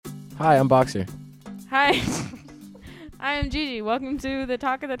Hi, I'm Boxer. Hi, I am Gigi. Welcome to the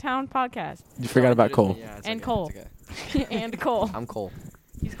Talk of the Town podcast. You forgot about Cole. Yeah, it's And okay, Cole. it's okay. And Cole. I'm Cole.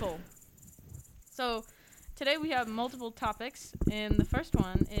 He's Cole. So today we have multiple topics, and the first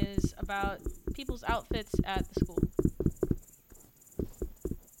one is about people's outfits at the school.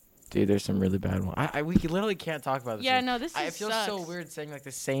 Dude, there's some really bad ones. We literally can't talk about this. Yeah, no, this I is feel sucks. so weird saying like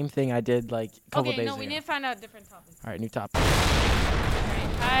the same thing I did like a couple days ago. Okay, no, we need to find out different topics. All right, new topic. All right,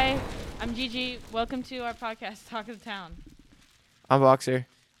 hi, I'm Gigi. Welcome to our podcast, Talk of the Town. I'm Boxer.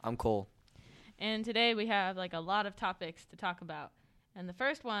 I'm Cole. And today we have like a lot of topics to talk about. And the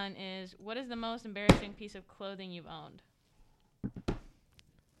first one is, what is the most embarrassing piece of clothing you've owned?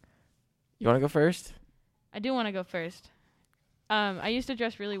 You want to go first? I do want to go first. I used to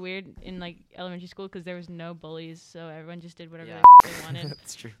dress really weird in like elementary school because there was no bullies, so everyone just did whatever they wanted.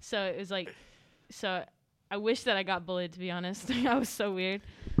 That's true. So it was like, so I wish that I got bullied, to be honest. I was so weird,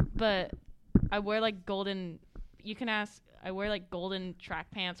 but I wear like golden. You can ask. I wear like golden track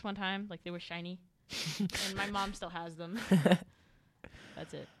pants one time, like they were shiny, and my mom still has them.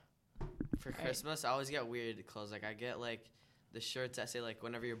 That's it. For Christmas, I always get weird clothes. Like I get like the shirts that say like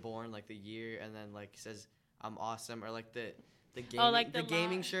whenever you're born, like the year, and then like says I'm awesome, or like the gaming, like the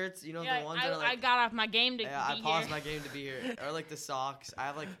gaming shirts. You know, Yeah, the ones that are like I got off my game to yeah, be I paused here. my game to be here. Or like the socks. I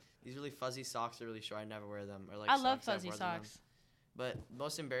have like these really fuzzy socks. They're really short. I never wear them. Or like I love socks I've fuzzy worn them. socks. But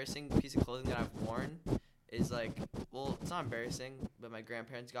most embarrassing piece of clothing that I've worn is like, well, it's not embarrassing, but my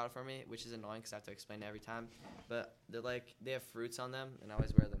grandparents got it for me, which is annoying because I have to explain it every time. But they're like, they have fruits on them, and I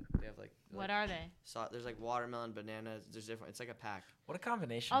always wear them. They have like What are they? there's like watermelon, bananas. There's different. It's like a pack. What a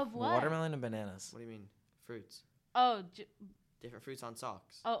combination. Of what? Watermelon and bananas. What do you mean? Fruits. Oh, Different fruits on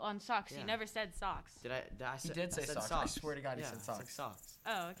socks. on socks. Yeah. You never said socks. Did I He say, did say I said socks. I swear to God he yeah, said it's like socks. socks.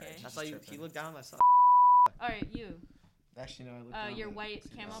 Oh, okay. That's why he looked down at my socks. All right, you. Actually, no, I looked down Your at white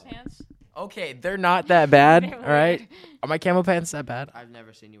it. camo pants. Okay, they're not that bad, They're all right? weird. Are my camo pants that bad? I've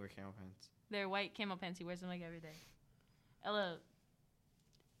never seen you wear camo pants. They're white camo pants. He wears them like every day. Ella,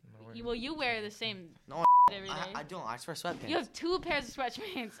 you wear the same No, every day. I don't. I just wear sweatpants. You have two pairs of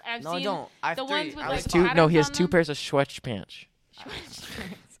sweatpants. I've No, I seen don't. I have the three. ones with I like have Two, patterns no, he has on two them. pairs of sweat pants.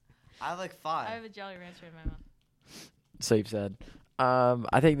 I have like five. I have a Jolly Rancher in my mouth. So you've said.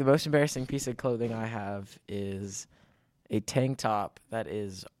 I think the most embarrassing piece of clothing I have is a tank top that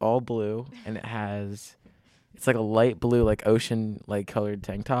is all blue and it's like a light blue, like ocean like colored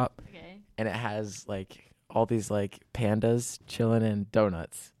tank top, Okay. and it has like all these like pandas chilling in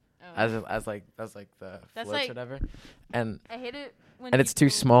donuts Oh. as like the That's floats like- or whatever, and I hate it when it's too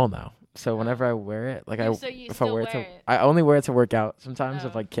people- small now. So whenever I wear it, like So you if I still wear it to, wear it? I only wear it to work out sometimes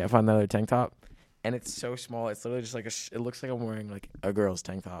if Oh. I can't find another tank top. And it's so small. It's literally just like it looks like I'm wearing like a girl's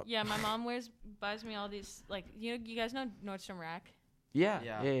tank top. Yeah, my mom buys me all these like you guys know Nordstrom Rack. Yeah.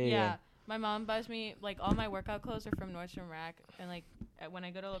 Yeah. Yeah. My mom buys me like all my workout clothes are from Nordstrom Rack, and like when I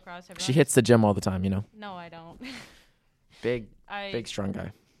go to lacrosse, everyone. She hits the gym all the time, you know. No, I don't. Big I strong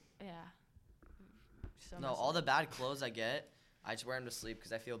guy. yeah. So No, all the bad clothes I get, I just wear them to sleep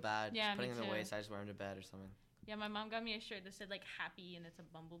because I feel bad. Yeah, just putting me them in the too. waist, I just wear them to bed or something. Yeah, my mom got me a shirt that said like happy, and it's a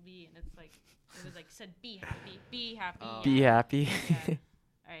bumblebee, and it's like it was like said be happy, be happy. Oh. Be happy. Yeah.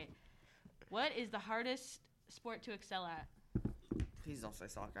 All right. What is the hardest sport to excel at? Please don't say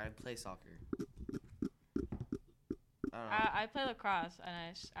soccer. I play soccer. I don't know. I play lacrosse, and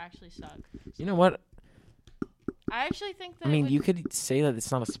I actually suck. You know what? I actually think that. I mean, it would, you could say that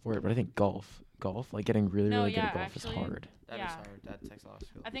it's not a sport, but I think golf, like getting really, No, really good yeah, at golf is actually- hard. That is yeah. hard. That takes a lot of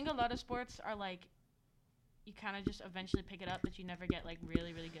skill. I think a lot of sports are like, you kind of just eventually pick it up, but you never get like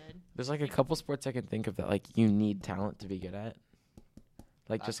really, really good. There's like a couple sports I can think of that like you need talent to be good at.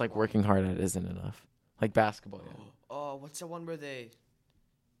 Like just like Basketball. working hard at it isn't enough. Like basketball, yeah. Oh, what's the one where they?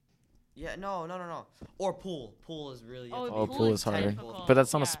 Yeah, no. Or pool. Pool is really. Oh, pool is hard. difficult. But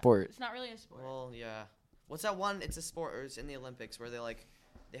that's not a Yeah, sport. It's not really a sport. Well, yeah. What's that one? It's a sport, or it's in the Olympics where they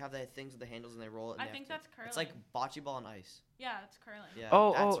have the things with the handles and they roll it. And I they think have to- that's curling. It's like bocce ball on ice. Yeah, it's curling. Yeah.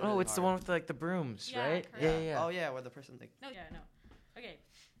 Oh, that's no, really it's the hard. one with like the brooms, Yeah, right? correct. Yeah. Oh yeah, where the person like No, yeah, no. Okay.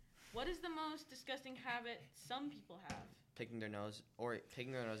 What is the most disgusting habit some people have? picking their nose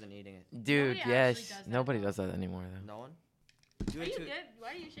and eating it. Dude, Nobody actually yes. does that, Nobody though. does that anymore though. No one. Are Do you it good? to Why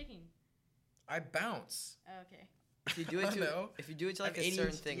are you shaking? I bounce. Oh, okay. if you do it to No. if you do it to like a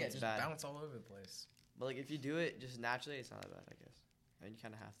certain thing, it's bad. bounce all over the place. But like if you do it just naturally, it's not that bad, I guess. I mean, you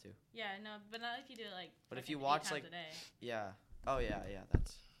kind of have to. Yeah, no, but not if you do it like. But if fucking you 8 watch, times like- a day. Yeah. Oh yeah,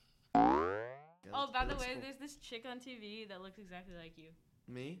 that's. Oh, by the way, there's this chick on TV that looks exactly like you.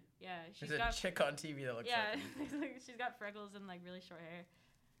 Me? Yeah, she's There's got. a chick on TV that looks Yeah, like you. she's got freckles and like really short hair.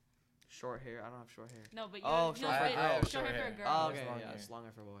 Short hair? I don't have short hair. No, but you. Oh, no, short for a but girl. short hair for a girl. Oh, It's okay, long yeah, hair. it's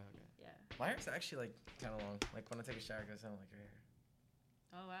longer for a boy. Okay. Yeah. My hair's actually like kind of long. Like when I take a shower, it goes down like your hair.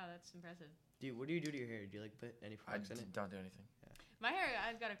 Oh wow, that's impressive. Dude, what do you do to your hair? Do you like put any I products in it? don't do anything. My hair,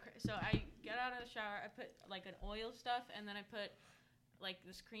 I've got so I get out of the shower, I put like an oil stuff, and then I put like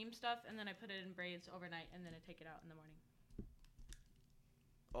this cream stuff, and then I put it in braids overnight, and then I take it out in the morning.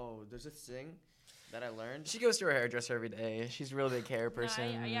 Oh, there's this thing that I learned. She goes to her hairdresser every day. She's a really big hair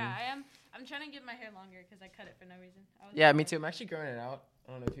person. No, I am. I'm trying to get my hair longer because I cut it for no reason. Yeah, me too. I'm actually growing it out.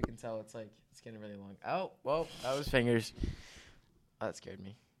 I don't know if you can tell. It's like it's getting really long. Oh, well, that was fingers. Oh, that scared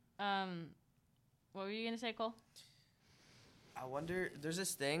me. What were you gonna say, Cole? I wonder, there's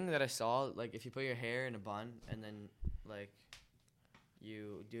this thing that I saw, like, if you put your hair in a bun and then, like,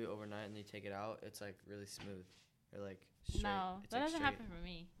 you do it overnight and you take it out, it's, like, really smooth. Or, like, straight. No, it's that like doesn't straight. happen for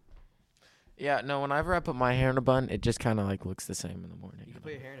me. Yeah, no. Whenever I put my hair in a bun, it just kind of like looks the same in the morning. You can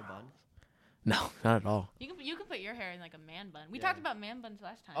put your hair in a bun? No, not at all. You can put your hair in like a man bun. We Yeah. talked about man buns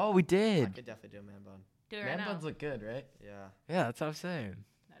last time. Oh, we I did. could definitely do a man bun. Do it Man right now. buns look good, right? Yeah. Yeah, that's what I'm saying.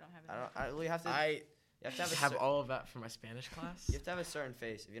 I don't have it. Well, you have to have all of that for my Spanish class. You have to have a certain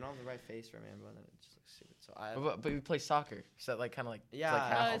face. If you don't have the right face for a man bun, then it just looks stupid. So But we play soccer, so that like kind of like Yeah, like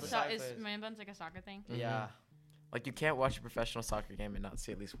half all of the it. side Is plays. man buns like a soccer thing? Mhm. Yeah. Like you can't watch a professional soccer game and not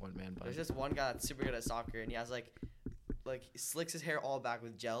see at least one man bun. There's this one guy that's super good at soccer, and he has like he slicks his hair all back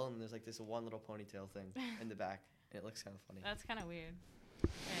with gel, and there's like this one little ponytail thing in the back, and it looks kind of funny. That's kind of weird. All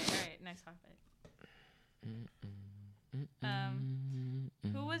right, next topic.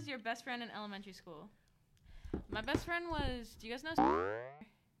 Who was your best friend in elementary school? My best friend was. Do you guys know?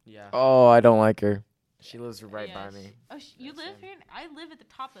 Yeah. Oh, I don't like her. She lives right Yeah, by me. Oh, you Yeah, live same. here? I live at the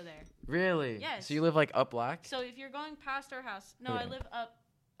top of there. Really? Yes. So you live like up Black? So if you're going past our house, no, I Okay. live up.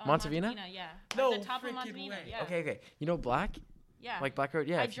 On Montevina? Yeah. No At the top of freaking Montevina. way. Yeah. Okay. You know Black? Yeah. Like Black Road?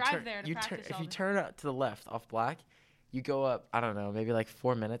 Yeah. I if you drive turn- there to you practice If all you the- turn out to the left off Black, you go up. I don't know, maybe like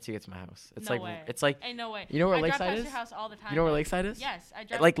 4 minutes. You get to my house. It's No like way. it's like Hey, no way. you know where I drive Lakeside past is? your house all the time. You know where though. Lakeside is? Yes, I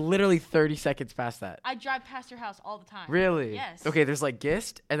drive. Like literally 30 seconds past that. I drive past your house all the time. Really? Yes. Okay, there's like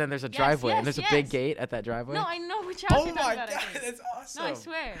Gist, and then there's a Yes, driveway, and yes, there's a big yes. gate at that driveway. No, I know which house you're talking about. I think. that's awesome. No, I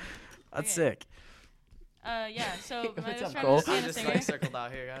swear. That's Okay. sick. Yeah. So my What's best up, friend Cole? was I Sienna just Singer. like circled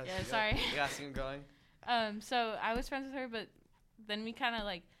out here, guys. Yeah, You sorry. You guys see him going? So I was friends with her, but then we kind of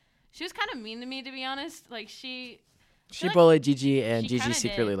like, she was kind of mean to me, to be honest. Like She like bullied Gigi, and she Gigi kinda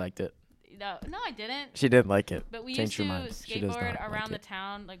secretly did. liked it. no, I didn't. She didn't like it. But we Changed used her to mind. She does skateboard not around like the it.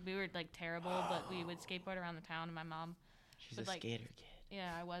 town. Like we were like terrible, but we would skateboard around the town. And my mom, She's but, a like, skater kid.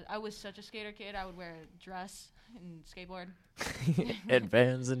 yeah, I was such a skater kid. I would wear a dress and skateboard. And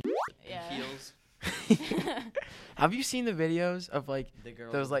Vans and Yeah. Heels. have you seen the videos of like The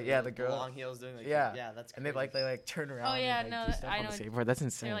girl. Those, like, yeah, the girl- long heels doing like Yeah. Yeah, that's. and they like turn around yeah, and no, like, do stuff I on the know. skateboard. That's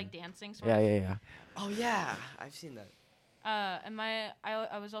insane. They're like dancing. Sort yeah, of. yeah. Oh yeah, I've seen that. And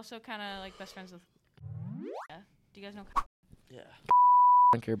I was also kind of like best friends with. Yeah. Do you guys know? Yeah.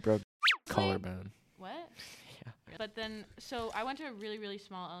 Bunker broke collarbone. What? Yeah. But then, so I went to a really, really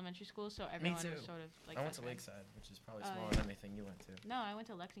small elementary school, so everyone too. was sort of like. I went best to friends. Lakeside, which is probably Oh, smaller yeah. than anything you went to. No, I went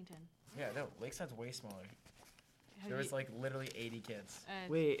to Lexington. Yeah, no, Lakeside's way smaller. Have There was you- like literally 80 kids.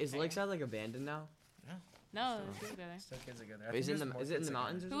 Wait, is okay. Lakeside like abandoned now? No, Still- there's people there. Still kids that go there. I Is think it in there's the more is it in kids the that go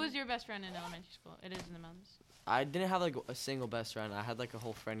mountains? there. Who was your best friend in elementary school? It is in the mountains. I didn't have like a single best friend. I had like a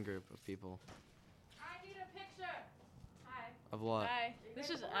whole friend group of people. I need a picture. Hi. Of what? Hi. This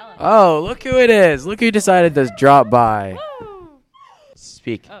is Ellen. Oh, look who it is. Look who decided to drop by. Woo.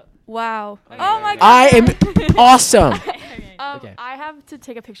 Speak. Wow. Okay. Oh my god. I am awesome. Okay. Okay. I have to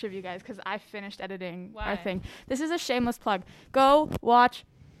take a picture of you guys because I finished editing Why? our thing. This is a shameless plug. Go watch.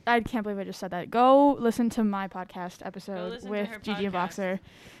 I can't believe I just said that. Go listen to my podcast episode listen to with her Gigi and podcast. Boxer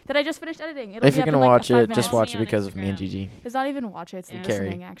that I just finished editing. It'll If be you're up in, gonna like, watch a 5 it, just minutes. watch it Follow me on because of me and Instagram. Gigi. It's not even watch it. It's Yeah. Carry.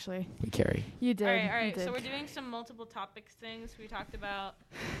 listening, actually. We carry. You did. All You right. did. So we're doing some multiple topics things we talked about.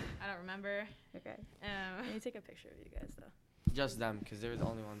 I don't remember. Okay. Um, Let me take a picture of you guys, though. Just them, because they were the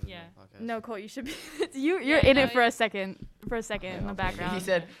only ones Yeah. in the podcast. No, Cole, you should be. You're Yeah, in no, it for you- a second. For a second in the background.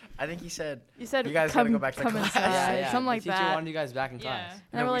 I think he said, You said you guys gotta come, go back to come class. inside, Yeah, something the like teacher that. wanted you guys back in Yeah. class. And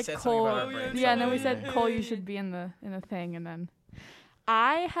No, then we're we like, said something Cole. about our breaks. Yeah, and then we Yeah. said, Cole, you should be in the thing, and then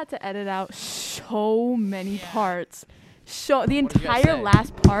I had to edit out so many Yeah. parts. So the What did you guys entire say?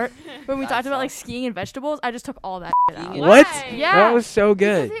 last part when we That talked about like sucks. skiing and vegetables, I just took all that shit out. Skiing and- What? Why? Yeah. That was so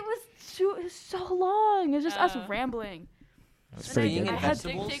good. Because it was so long. It was just us Oh. rambling. That's And pretty Skiing good. and I had-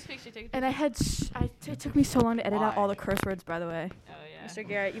 vegetables? Take picture. Take And I had it took me so long to edit out all Why? the curse words, by the way. Oh yeah. Mr.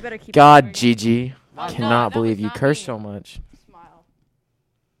 Garrett, you better keep God, Gigi. Oh, no, Cannot that believe was you not curse me. so much. smile.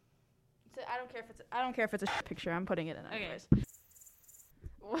 I don't care if it's a picture. I'm putting it in Okay. anyways.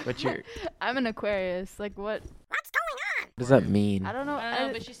 But you're I'm an Aquarius. Like what? does that mean? I don't know. I don't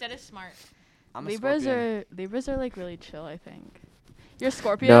know, but she said it's smart. I'm a Libras Scorpion. are like really chill, I think. You're a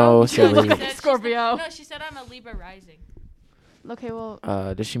Scorpio? No, You silly. look She like said- a she Scorpio. said- no, she said I'm a Libra rising. Okay, well,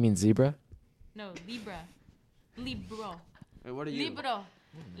 Does she mean zebra? No, Libra. Libro. Wait, what are you? Libro.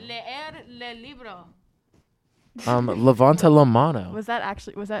 Leer le libro. Levanta la mano. was that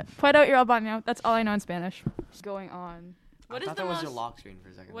Puedo ir al baño? That's all I know in Spanish. Going on. I What is thought the that was most? your lock screen for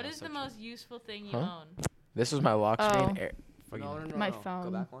a second. What That is was the so most useful thing you Huh? own? This was my lock Oh. screen. true. No, My Go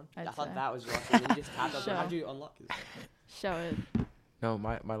phone, back one. I'd I thought say. that was your lock screen. Then you just tapped up. Show. How'd you unlock it? Show it. No,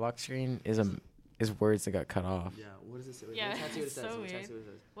 my lock screen is words that got cut off. Yeah. What does it say? Wait, Yeah, let's try to see what it it's says. so Let's try to weird. see what it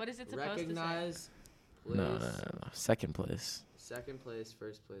says. What is it supposed Recognize. No, Place, Second place Second place,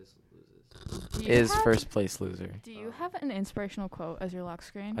 first place loses. Do you is have- first place loser. Do you have an inspirational quote as your lock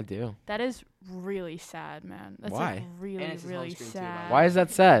screen? I do. That is really sad, man. That's Why? like really, And it's his home really screen too, by the sad. Why is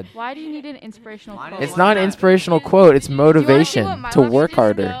that sad? Why do you need an inspirational Mine quote? is It's not an that. inspirational quote. It's Do you wanna see motivation what my to lock work screen is?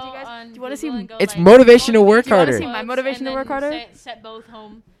 harder. Do you guys- do you wanna see It's motivation to work Do you wanna harder. see my motivation to work harder? Set both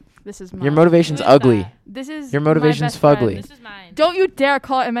home. This is Your mine. motivation's Who is ugly. that? This is Your my motivation's best friend. fugly. This is mine. Don't you dare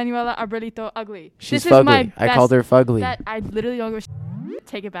call Emanuela Abrelito ugly. She's this is my fugly. I called best- her fugly. That I literally don't give a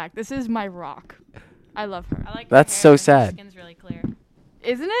take it back. This is my rock. I love her. I like That's her so hair. Her sad. Skin's really clear.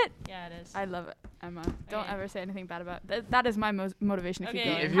 Isn't it? Yeah, it is. I love it, Emma. Don't Okay. ever say anything bad about that. Is my motivation to keep Okay,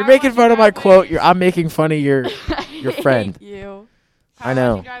 going. If How you're making about fun you of my drive quote, ways? I'm making fun of your your friend. Hate you. I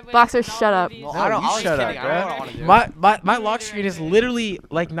know. Boxer, shut up. No, No, I don't. you I was shut kidding. up, I don't know bro. what I want to do. My lock screen is literally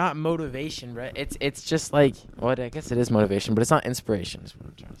like not motivation, bro. It's just like, well, I guess it is motivation, but it's not inspiration. Is what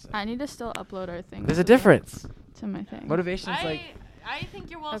I'm trying to say. I need to still upload our thing. There's a difference. to my thing. Motivation's like, I think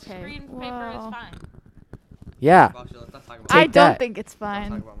your wall Okay, screen paper well- is fine. yeah. Boxer, let's not talk about Take I don't that. think it's Let's not talk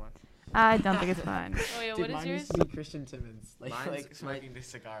fine. about mine. I don't think it's fine. Oh yeah, what is yours? be Christian Timmons, Mine's smoking this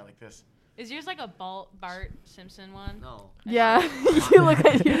cigar like this. Is yours like a Bart Simpson one? No. Yeah, you look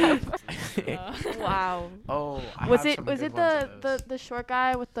like you have. Oh. Wow. Oh, I Was have it some was good it ones of those. the short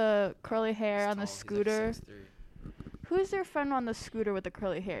guy with the curly hair on the He's tall. He's scooter? like 6'3". Who's their friend on the scooter with the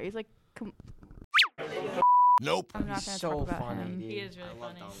curly hair? He's like, Nope. I'm not He's gonna so talk about funny, him. dude. He is really I love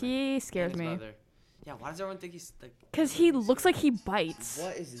funny. Dominic. He And scares his me. brother. Yeah, why does everyone think he's like? Cause he looks like he bites.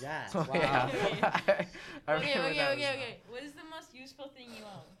 What is that? Oh, Wow. yeah. I Okay, remember okay, that okay, was- okay. What is the most useful thing you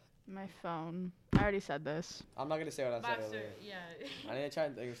own? My phone. I already said this. I'm not gonna say what I said Boxer, earlier. yeah. I need to try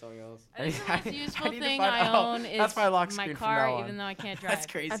and think of something else. I think the I most need useful to thing find I out. own is That's my lock my screen from car, now on. even though I can't drive. That's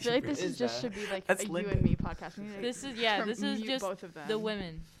crazy. I feel like this Is is just that? should be like That's a you Linda. and me podcast. We need to This is this is mute just both of them. the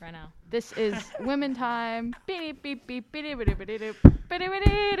women right now. This is women time. Beep beep beep beep beep beep beep beep beep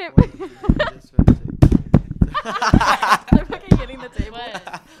beep They're fucking hitting the table.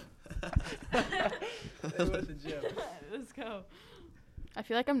 What? Let's go. I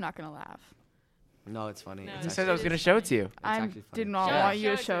feel like I'm not gonna laugh. No, it's funny. No, It's You it's said actually- I was gonna show it to you. I actually funny. did not Show it, want you show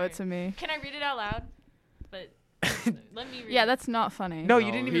to it show to it to me. Can I read it out loud? But let me read. Yeah, it. that's not funny. No, you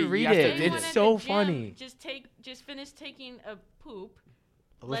No, didn't you even read have to it. read It's it. so At the gym, funny. Just finish taking a poop.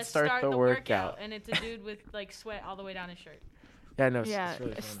 Let's start the workout. And it's a dude with like sweat all the way down his shirt. Yeah, no, Yeah, it's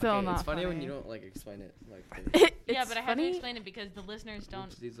really it's funny. still Okay, not it's funny when funny. you don't like explain it. Like, Yeah, It's but I have to funny explain it because the listeners don't.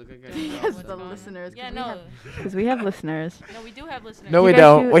 oops, these look like don't know guys. Yes, what's the going on. listeners, 'cause Yeah, we no, have- because we have listeners. no, we do have listeners. No, You we guys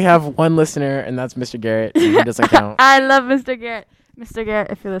don't. should- We have one listener, and that's Mr. Garrett. And he doesn't count. I love Mr. Garrett. Mr. Garrett,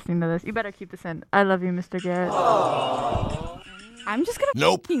 if you're listening to this, you better keep this in. I love you, Mr. Garrett. I'm just gonna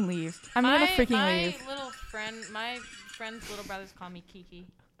Nope. freaking leave. I'm gonna freaking leave. My friend's little brothers call me Kiki.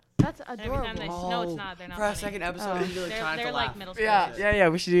 That's And every time they adorable. no, it's not. They're not. For a funny. second episode, Oh. we really They're, trying they're to like laugh. middle school. Yeah.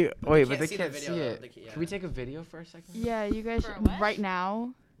 We should do. Wait, but can't they see the can't video, see though. it. They can't- yeah. Can we take a video for a second? Yeah, you guys For should, what? right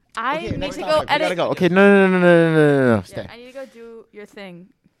now. I Okay, need next to go topic. We edit. gotta go. Okay, no. Yeah, Stay. I need to go do your thing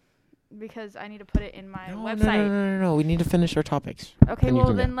because I need to put it in my No, website. No. We need to finish our topics. Okay, Then you well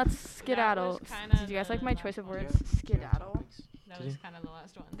can go. then let's skedaddle. kinda Did you guys like the my last choice of one. words? Skedaddle. That was kind of the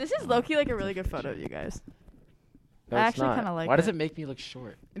last one. This is low-key like a really good photo of you guys No, I it's actually not. kinda like Why does it. it make me look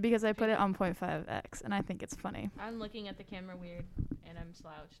short? because I put it on 0.5x and I think it's funny. I'm looking at the camera weird, and I'm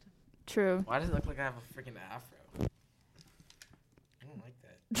slouched. True. Why does it look like I have a freaking afro? I don't like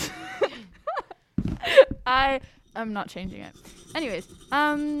that. I am not changing it. Anyways,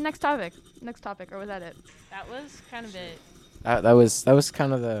 next topic, or was that it? That was kind of it. That was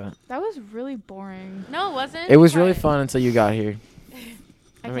kind of the. That was really boring. No, it wasn't. It was really What? fun until you got here.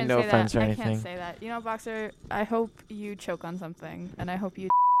 I I mean, can't no say offense that. or I anything. can't say that. You know, Boxer, I hope you choke on something, and I hope you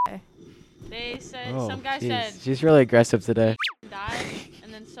They said Oh, some guy jeez. said She's really aggressive today. die,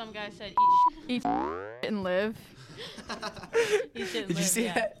 and then some guy said eat and live. eat shit. and Did you live, see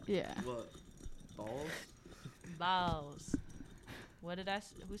yeah. that? Yeah. What? Balls? Balls. What did I?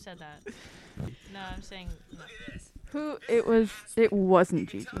 Who said that? No, I'm saying. No. Who it was? It wasn't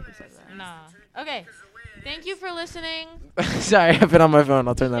Gigi who said that. Nah. Okay. Thank you for listening. Sorry, I've been on my phone.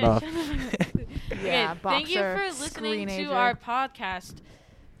 I'll turn that off. Yeah, Okay, thank you boxer, for listening to screenager. our podcast,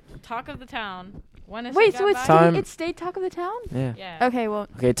 Talk of the Town. Wait, so it's Time. it's Stay Talk of the Town? Yeah. Yeah. Okay, well,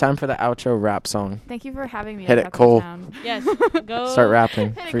 Okay, time for the outro rap song. thank you for having me. Hit on it, Talk of the Cole. Town. Yes. Go. Start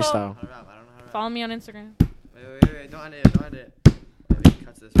rapping. Hey, Freestyle. Nicole. I don't know how to rap. Follow me on Instagram. Wait. Don't end it. Don't end it. Wait,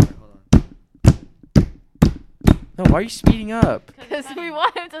 cut to this part. Hold on. No, why are you speeding up? Because we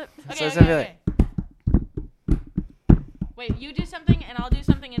want him to. Okay, So it's okay, gonna be okay. Wait, you do something and I'll do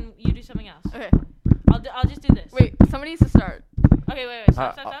something and you do something else. Okay. I'll just do this. Wait, somebody needs to start. Okay, wait.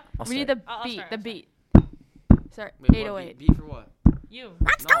 Stop. I'll We need start. the I'll beat. start, The I'll beat. Start. Wait, what 808. beat for what? You.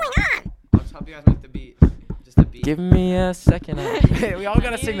 What's going on? I'll just help you guys make the beat. Just the beat. Give me a second. We all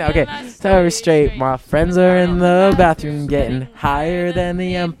gotta sing that. Okay. Nice Tell her story, straight. My friends are in the bathroom getting higher than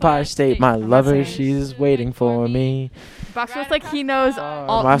the Empire State. My lover, she's waiting for me. Box looks like he knows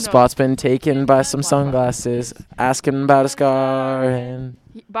all. My no. spot's been taken by some sunglasses. Asking about a scar and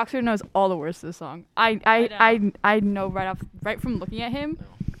Boxer knows all the words to the song. I know right from looking at him.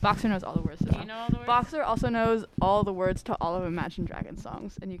 Boxer knows all the words to the Do you song. know all the words? Boxer also knows all the words to all of Imagine Dragons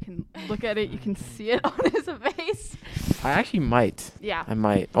songs, and you can look at it, you can see it on his face. I actually might. Yeah. I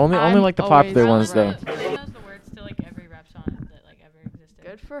might. Only I'm like the always popular ones though. Riley knows the words to like every rap song that like ever existed.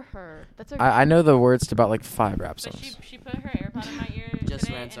 Good for her. That's a I know the words to about like 5 rap But songs. she put her AirPod in my ear Just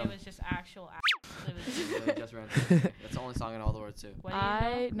today ransom. and it was just actual. It was Really, just ransom. That's the only song in all the words too. what do you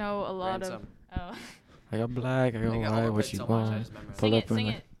I know a lot Ransom. know? Oh. I got black, I got Like, I white, love what it you so much, I want? just memorized Pull Sing up it. Sing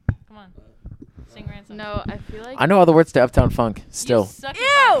in it. Come on. Sing of. ransom. No, I feel like. I know all the words to Uptown Funk still. You suck Ew! at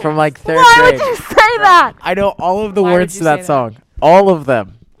that. From like 3rd Why grade. would you say that? I know all of the Why would words you to that say that? song. All of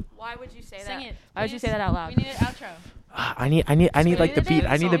them. Why would you say Sing it. Why would you say that out loud? We need an outro. I need like the beat.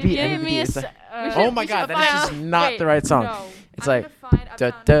 I need the beat. I need the beat. It's like, oh my god, that is just not the right song. No. It's I'm like gonna find da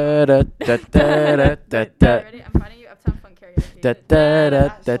Uptown da da da da da da Ready? I'm finding you Uptown Funk karaoke. da da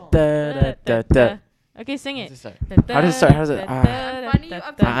da da da da. Okay, sing How it. does it start? How does it start? How does it? I'm finding you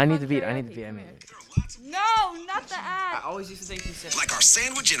Uptown I need Funk the beat. I need the karaoke. beat. I Come need here. the beat. No, not the I ad. always used to think he said Like our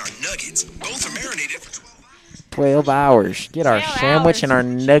sandwich and our nuggets. Both are marinated for 12 hours. Get our 12 sandwich and our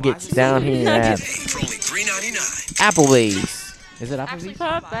nuggets down here at today for only $3.99. Applebee's. Is it Actually, Applebee's?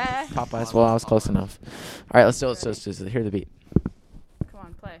 Popeye. Popeyes. Well, I was close enough. All right, let's do it. Let's just hear the beat. Come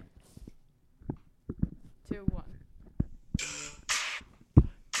on, play. 2, 1.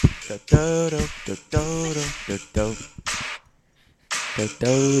 Da da da da da da da. Da da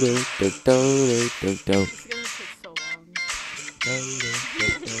da da da da da. It's gonna take so long.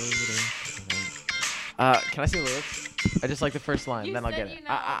 Can I see the lyrics? I just like the first line, You then I'll said get it. you know.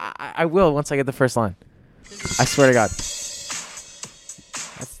 I will once I get the first line. I swear to God.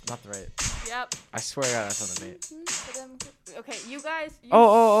 That's not the right. Yep. I swear to God, that's not the beat. Okay, you guys. You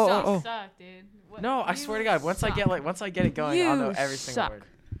Oh. Suck, dude. What- No, I you swear to God, once I suck. get it going, I'll know You every single suck. word.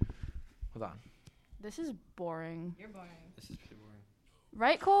 Hold on. This is boring. You're boring. this is pretty boring.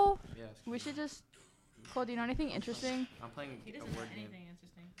 Right, Cole? Yeah. it's We pretty should just. Cole, do you know anything interesting? boring. I'm playing He a doesn't know word game. anything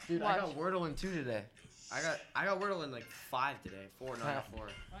interesting. Dude, Watch. I got Wordle in 2 today. I got Wordle in like 5 today. 4, no, not 4.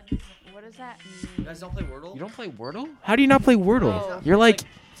 What does that You mean? guys don't play Wordle? You don't play Wordle? How do you not play Wordle? No. You're like,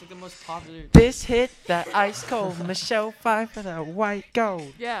 It's like the most popular. this hit that ice cold, Michelle Pfeiffer, that white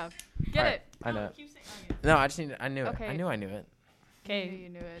gold. Yeah. Get Alright, it. I know it. Keep saying- okay. No, I just need. I knew it. Okay. I knew it. I knew Okay. you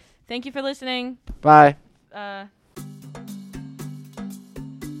knew it. Thank you for listening. Bye.